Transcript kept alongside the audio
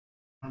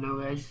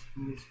Hello guys,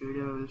 in this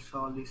video we will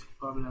solve this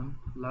problem,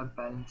 luck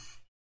balance.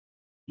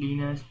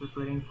 Lena is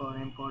preparing for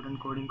an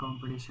important coding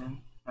competition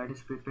that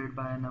is prepared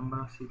by a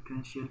number of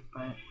sequential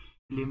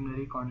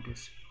preliminary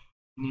contests.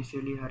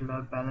 Initially her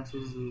luck balance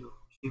is 0.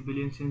 She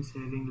believes in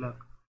saving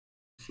luck.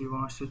 She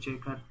wants to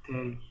check her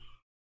theory.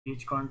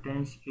 Each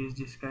contest is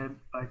described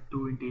by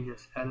two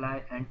integers,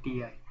 Li and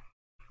Ti.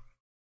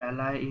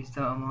 Li is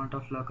the amount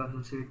of luck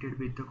associated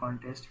with the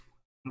contest.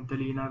 If the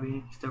Lena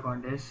wins the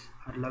contest,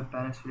 her luck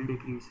balance will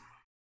decrease,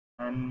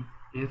 and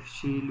if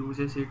she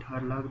loses it,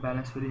 her luck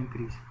balance will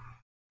increase.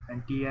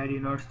 And Ti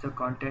denotes the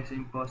contest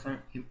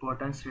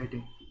importance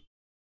rating.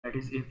 That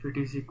is, if it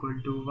is equal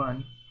to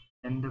 1,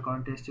 then the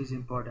contest is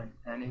important,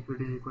 and if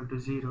it is equal to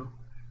 0,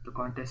 the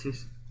contest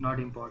is not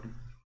important.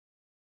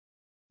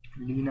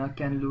 Lena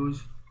can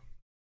lose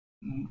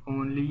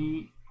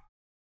only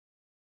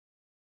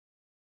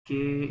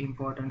k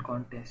important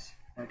contests.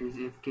 That is,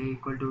 if k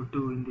equal to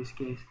 2, in this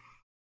case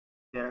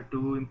there are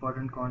two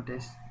important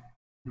contests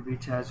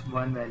which has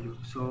one value,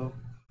 so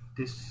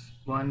this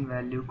one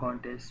value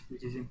contest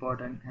which is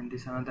important, and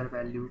this another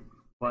value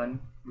 1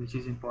 which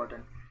is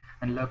important,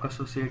 and luck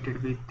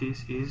associated with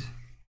this is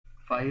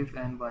 5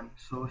 and 1,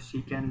 so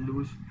she can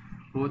lose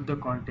both the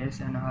contests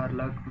and her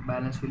luck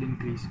balance will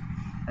increase.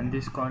 And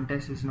this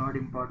contest is not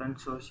important,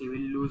 so she will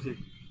lose it.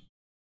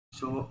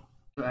 So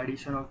the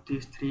addition of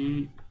these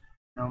three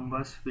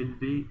numbers will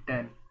be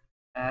 10,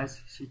 as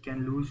she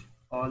can lose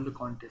all the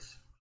contests.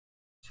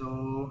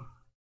 So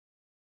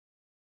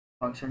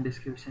function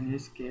description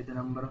is k, the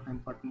number of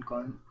important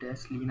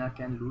contests Lena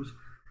can lose,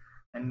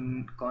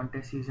 and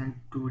contest is a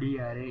 2D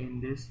array. In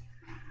this,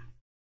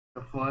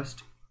 the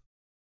first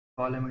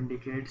column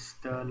indicates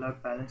the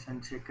luck balance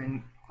and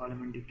second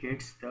column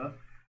indicates the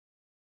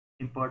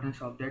importance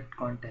of that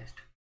contest.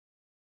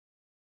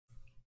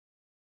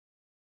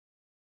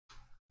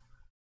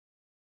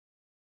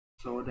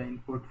 So the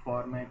input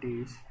format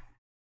is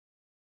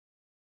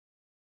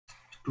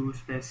two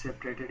space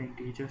separated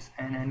integers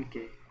n and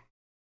k,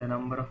 the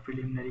number of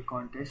preliminary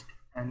contests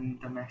and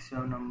the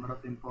maximum number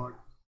of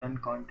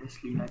important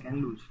contests Lena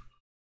can lose.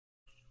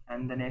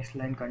 And the next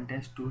line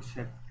contains two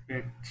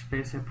separate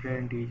space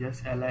separated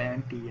integers Li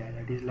and Ti,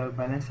 that is luck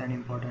balance and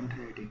important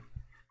rating.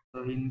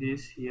 So in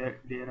this, here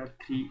there are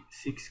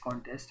 6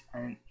 contests,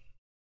 and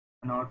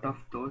out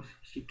of those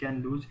she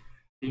can lose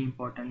 3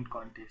 important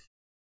contests.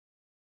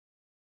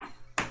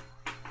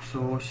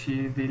 So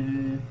she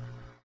will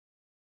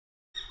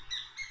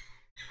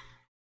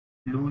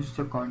lose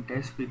the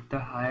contest with the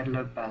higher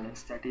luck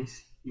balance, that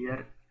is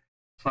here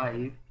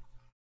 5,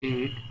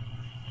 8,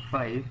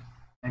 5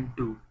 and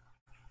 2.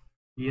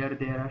 Here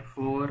there are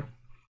 4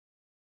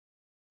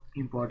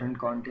 important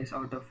contests,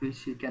 out of which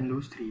she can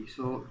lose 3,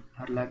 so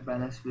her luck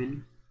balance will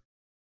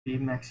be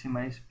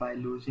maximized by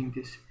losing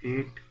this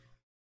 8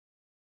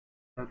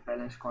 luck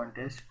balance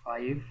contest,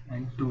 5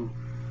 and 2,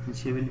 and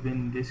she will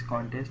win this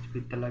contest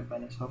with the luck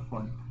balance of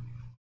 1.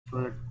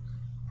 So the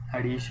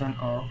addition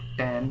of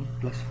 10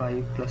 plus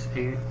 5 plus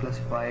 8 plus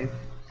 5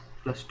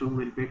 plus 2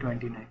 will be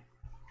 29.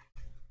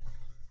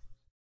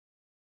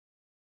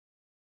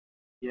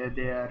 Here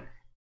they are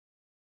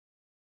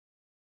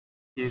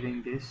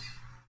giving this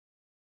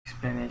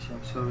explanation,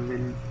 so we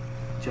will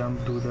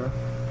jump to the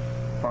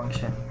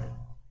function.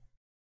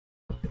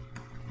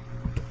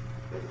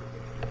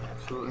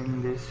 So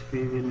in this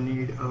we will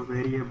need a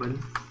variable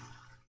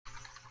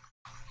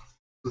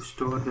to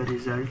store the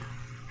result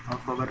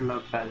of our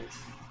luck balance,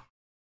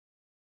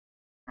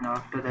 and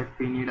after that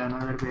we need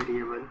another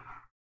variable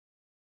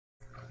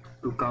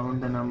to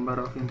count the number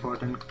of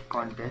important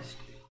contests.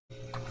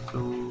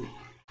 So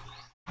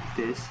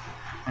this,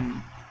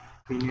 and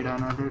we need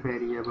another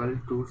variable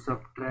to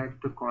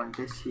subtract the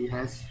contest she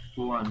has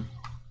won.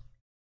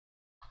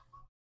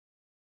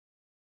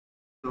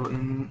 So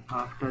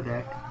after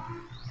that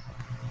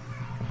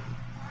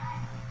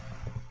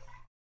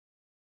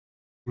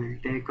we'll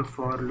take a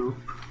for loop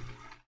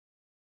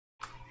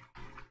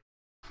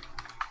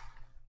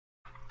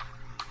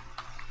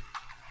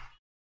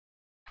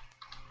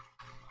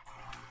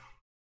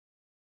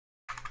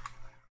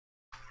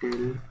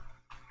till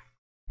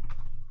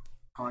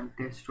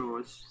contest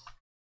rows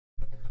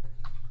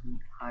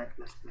I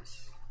plus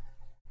plus.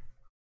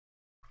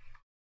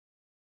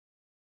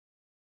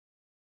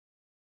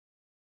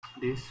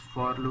 This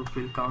for loop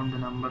will count the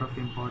number of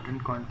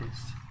important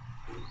contests.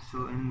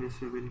 So in this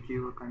we will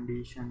give a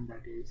condition,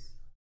 that is,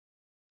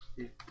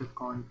 if the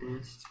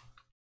contest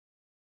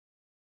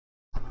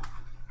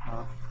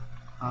of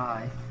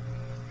I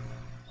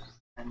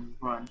and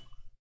 1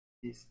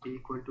 is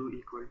equal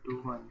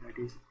to 1, that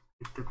is,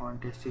 if the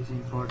contest is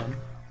important,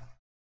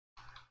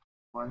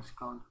 one's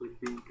count will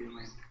be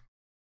incremented.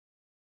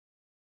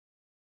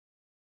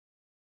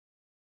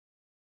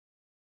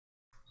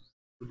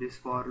 So this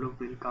for loop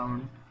will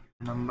count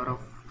the number of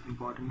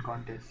important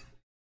contests,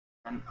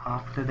 and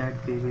after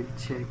that we will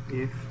check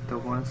if the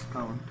ones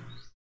count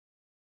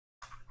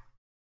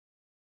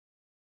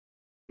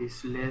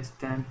is less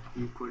than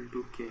equal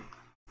to k.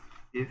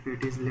 If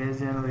it is less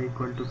than or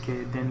equal to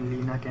k, then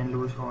Lena can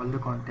lose all the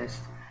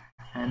contests,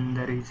 and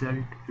the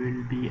result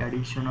will be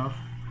addition of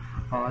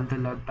all the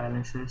luck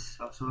balances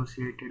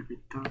associated with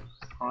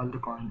all the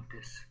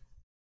contests.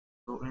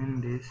 So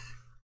in this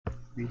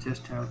we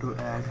just have to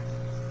add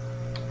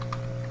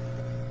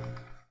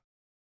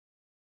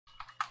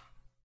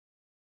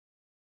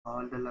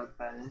all the luck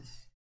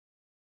balance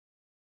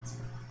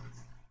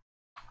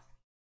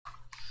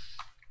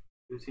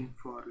using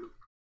for loop.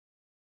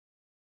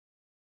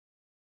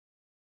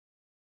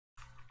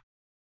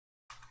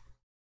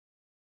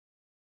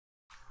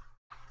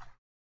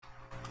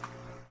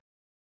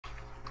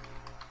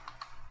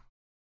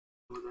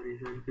 So the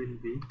result will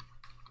be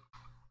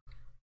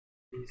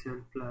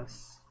result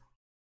plus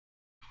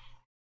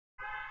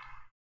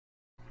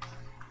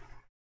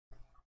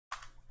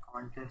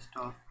contest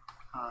of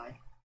I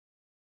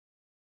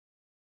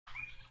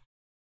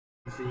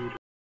 0,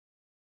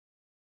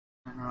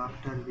 and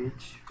after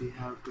which we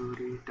have to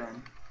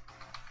return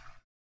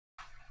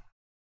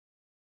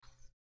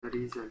the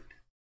result.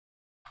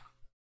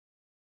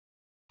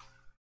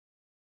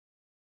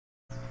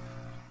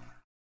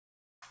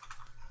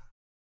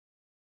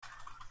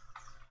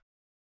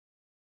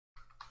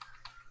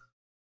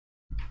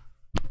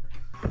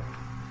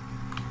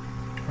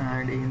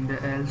 And in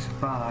the else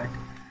part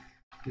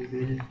we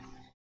will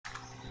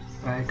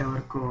write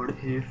our code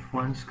if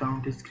one's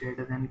count is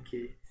greater than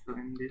k. So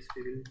in this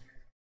we will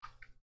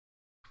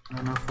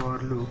run a for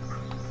loop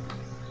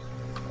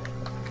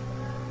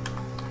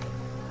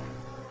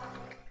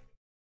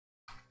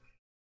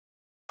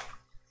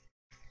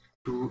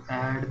to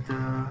add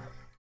the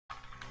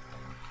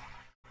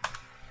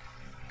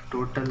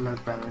total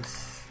luck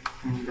balance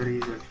in the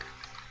result.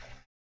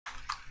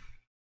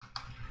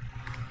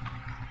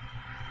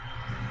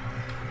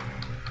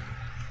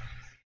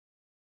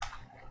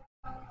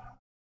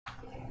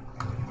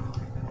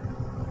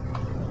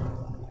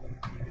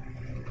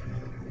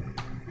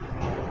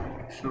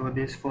 So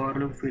this for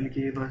loop will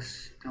give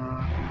us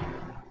the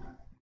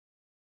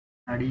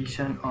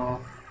addition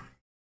of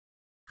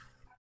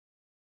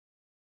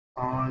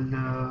all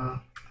the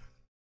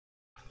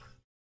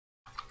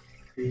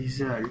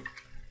result,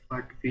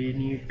 but we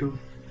need to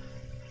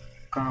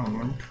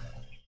count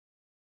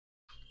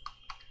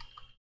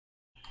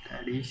the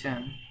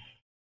addition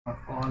of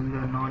all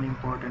the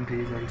non-important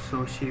results.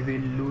 So she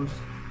will lose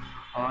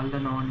all the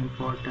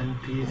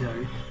non-important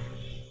result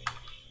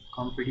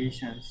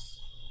competitions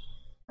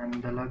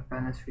and the luck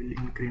balance will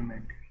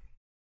increment.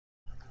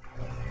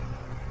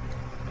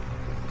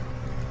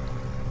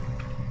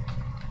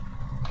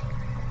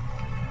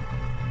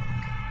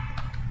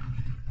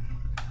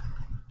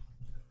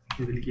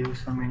 We will give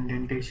some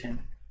indentation.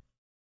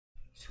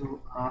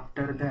 So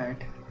after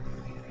that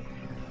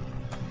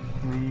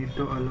we need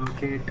to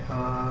allocate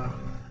a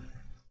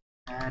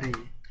array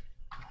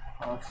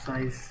of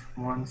size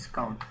 1's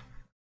count.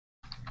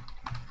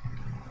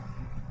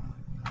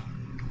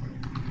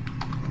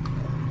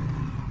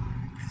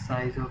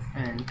 Size of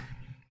int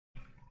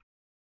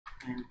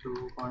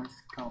into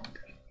 1's count.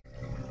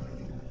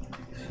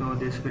 So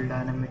this will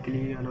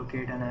dynamically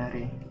allocate an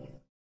array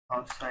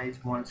of size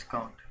 1's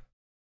count.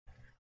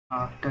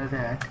 After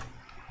that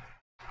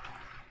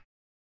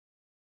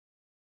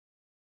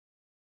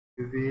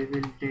we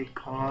will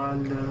take all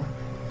the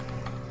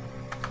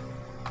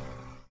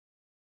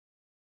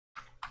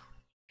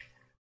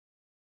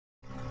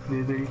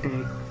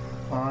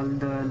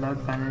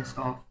luck balance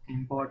of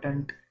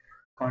important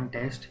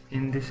contest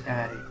in this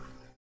array.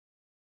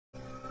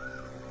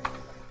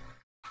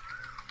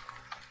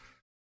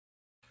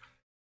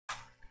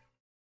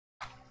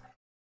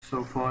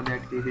 So for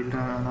that we will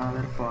run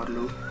another for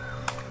loop.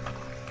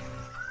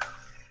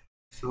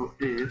 So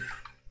if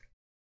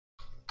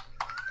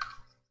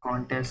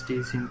contest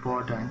is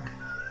important,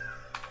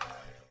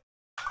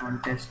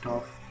 contest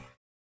of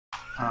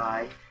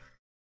I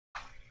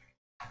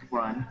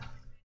 1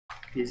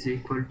 is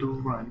equal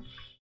to 1,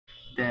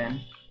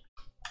 then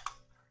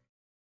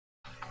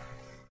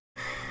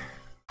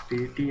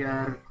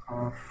ptr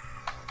of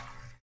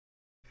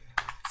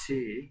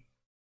j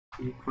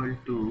equal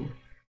to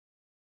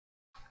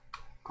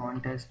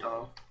contest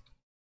of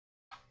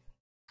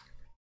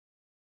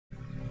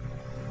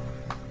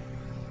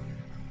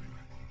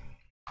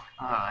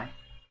I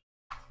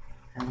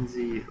and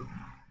 0.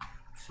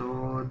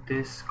 So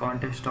this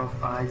contest of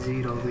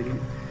I0 will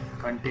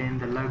contain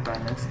the luck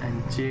balance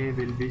and j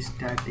will be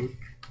static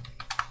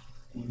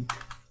int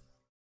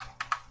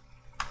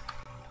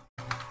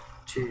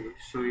j.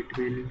 So it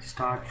will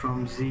start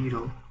from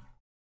 0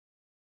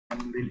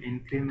 and will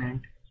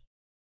increment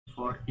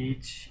for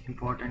each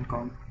important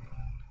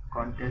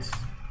contest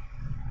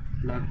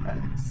luck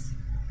balance.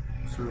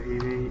 So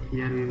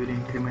here we will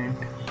increment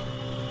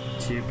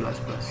j++.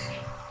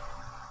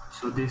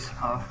 So this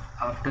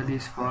after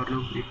this for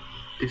loop,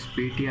 this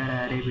ptr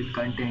array will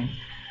contain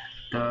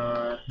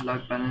the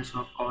luck balance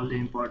of all the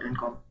important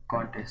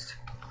contests.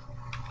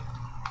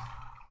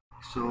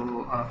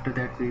 So after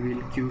that we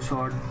will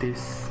qsort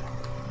this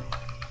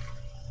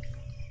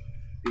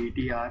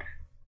ptr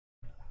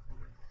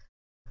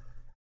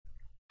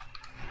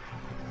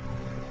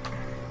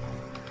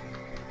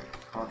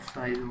of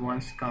size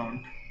once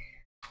count.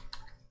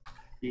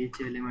 Each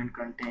element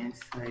contains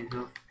size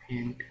of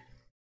int.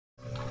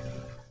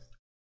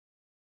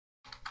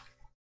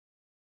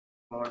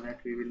 For that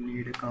we will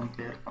need a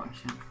compare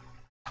function.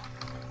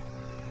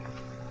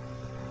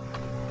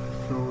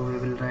 So we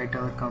will write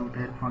our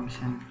compare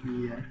function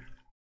here.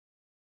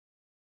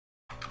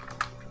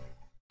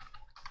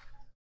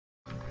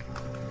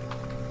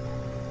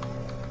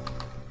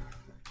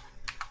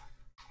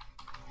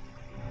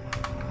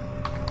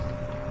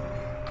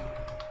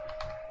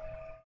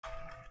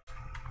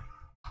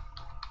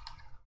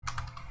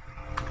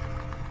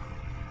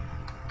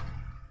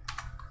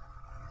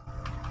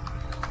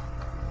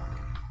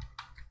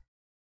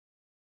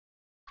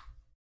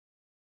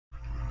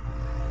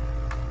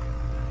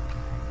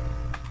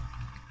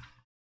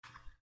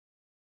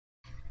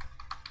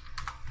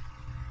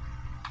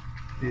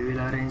 We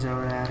will arrange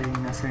our array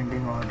in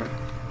ascending order.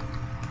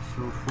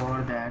 So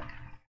for that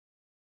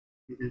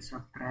we will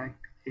subtract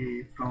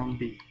A from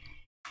B.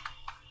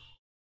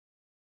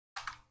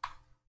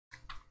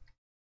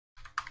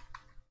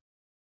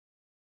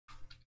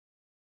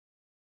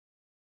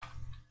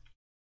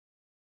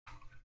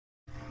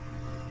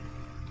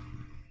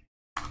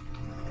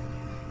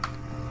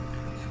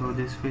 So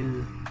this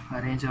will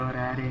arrange our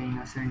array in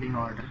ascending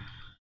order.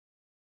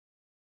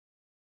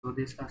 So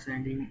this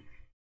ascending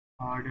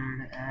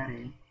ordered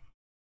array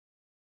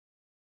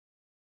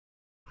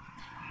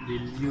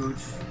will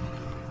use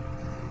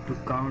to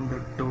count the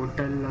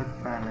total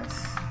luck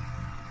balance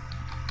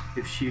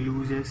if she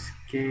loses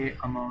k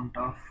amount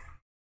of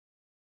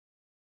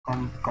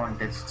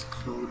contests.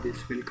 So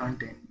this will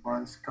contain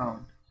once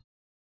count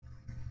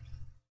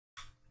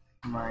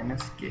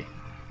minus k.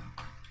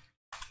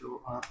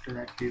 So after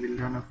that we will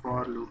run a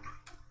for loop.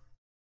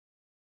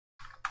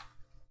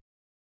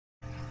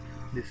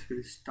 This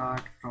will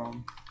start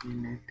from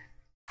init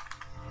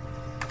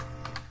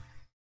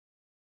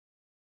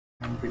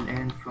and will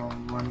end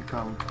from one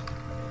count.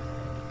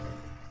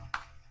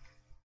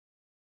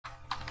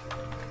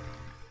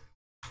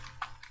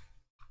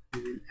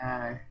 We will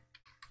add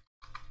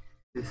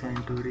this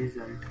into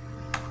result.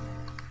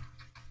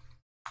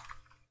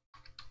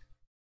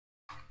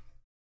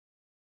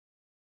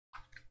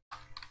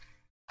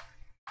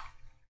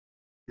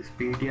 This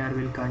PTR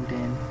will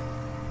contain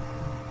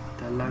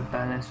the luck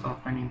balance of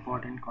an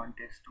important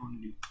contest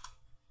only.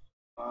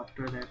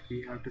 After that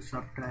we have to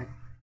subtract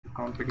the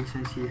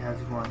competition she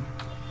has won.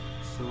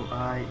 So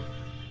I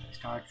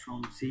start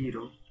from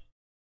 0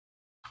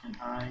 and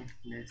I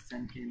less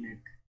than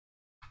init.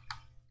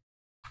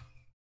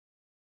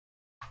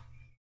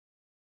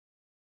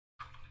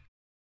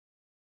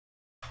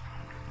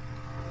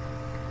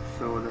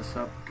 So the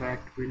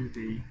subtract will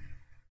be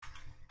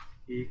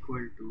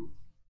equal to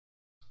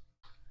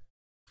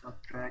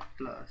subtract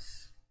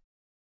plus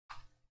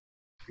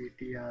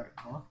PTR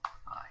of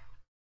I,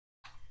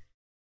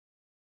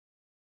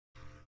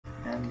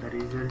 and the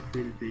result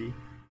will be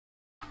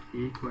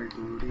equal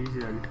to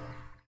result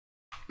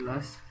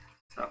plus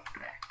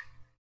subtract.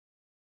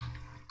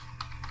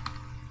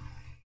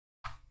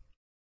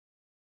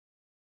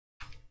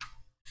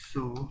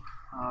 So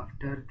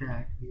after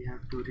that we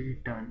have to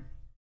return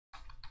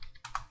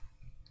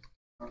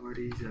our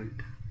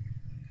result.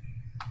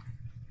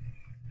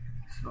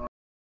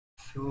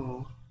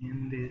 So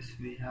in this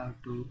we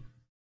have to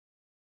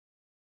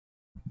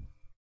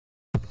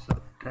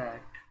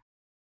subtract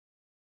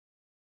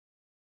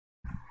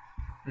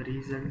the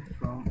result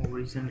from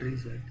original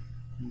result,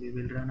 and we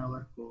will run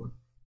our code.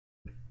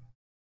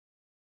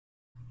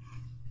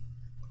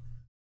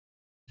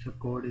 So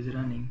code is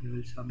running. We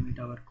will submit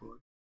our code.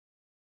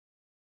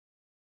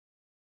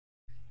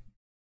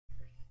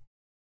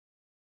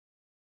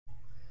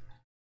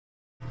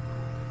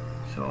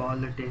 So all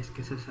the test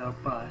cases are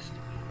passed.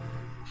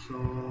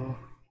 So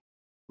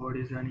code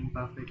is running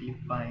perfectly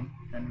fine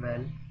and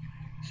well.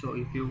 So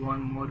if you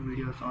want more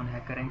videos on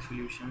HackerRank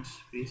solutions,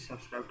 please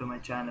subscribe to my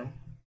channel.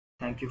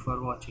 Thank you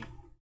for watching.